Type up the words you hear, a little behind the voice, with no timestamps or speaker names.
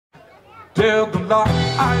dead the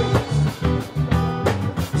lights,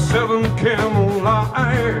 7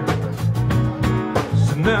 candlelight,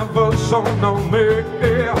 she never shone on me.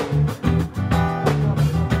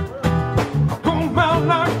 I want my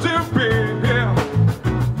life to be here,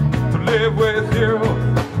 to live with you,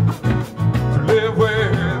 to live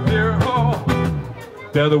with you,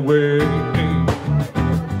 the other way.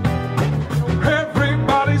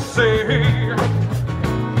 Everybody say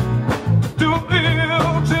do ill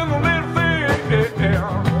to the little thing,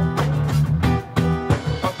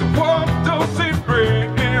 but the world don't seem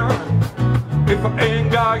real if I ain't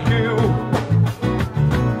got you.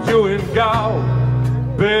 You ain't got,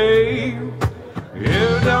 babe. You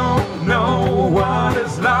don't know what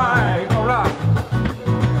it's like, alright.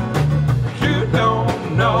 You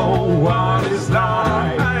don't know what it's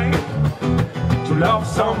like to love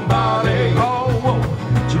somebody, oh,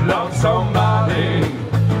 to love somebody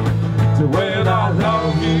the way that I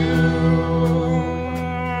love you.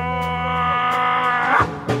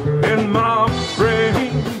 In my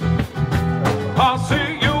brain, I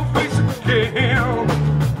see your face again.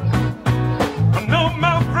 I know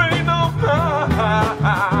my brain of mine.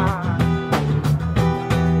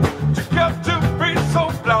 You got to be so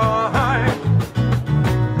blind.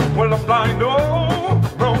 Well, I'm blind, oh,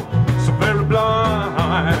 no, so very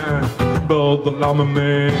blind. But the love of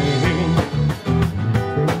me.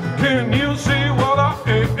 Can you see what I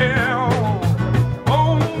am?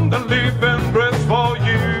 On the living breath for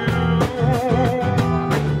you.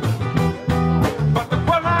 But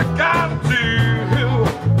what I gotta do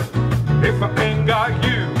if I ain't got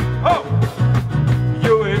you? Oh,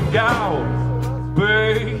 you ain't got,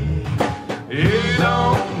 babe. You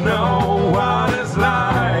don't know what it's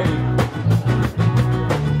like.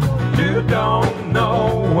 You don't know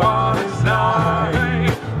what it's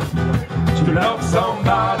like to love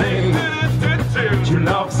somebody, to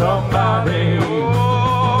love somebody.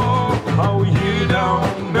 Oh, you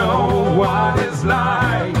don't know what it's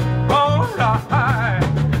like. Alright,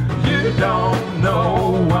 you don't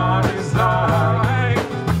know what it's like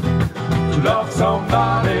to love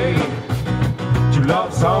somebody, to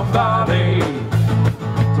love somebody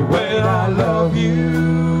the way I love you.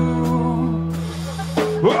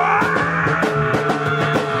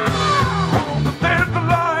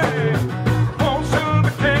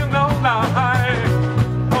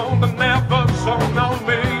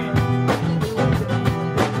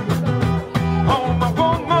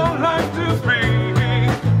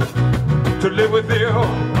 To live with you,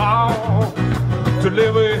 oh, to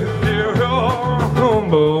live with you, oh,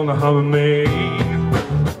 oh, me.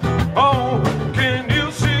 Oh, can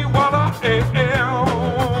you see what I am?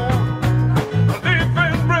 I live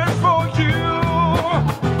and breath for you.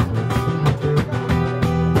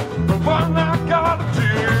 But what I gotta do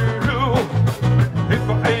if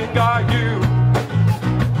I ain't got you?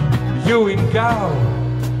 You ain't got,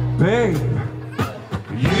 babe.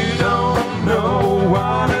 You don't know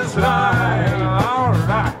what it's like,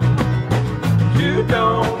 alright. You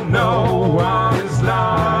don't know what it's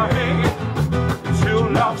like to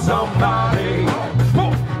love somebody,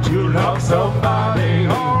 to love somebody,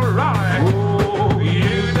 alright. Oh,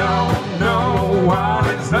 you don't know what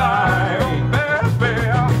it's like, baby.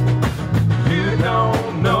 You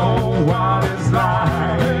don't know what it's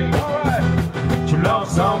like, alright, to love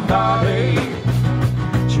somebody,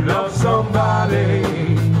 to love somebody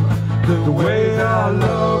the way I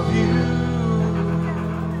love you.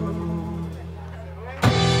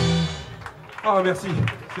 Ah, merci.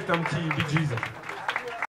 C'est un petit Bee Gees.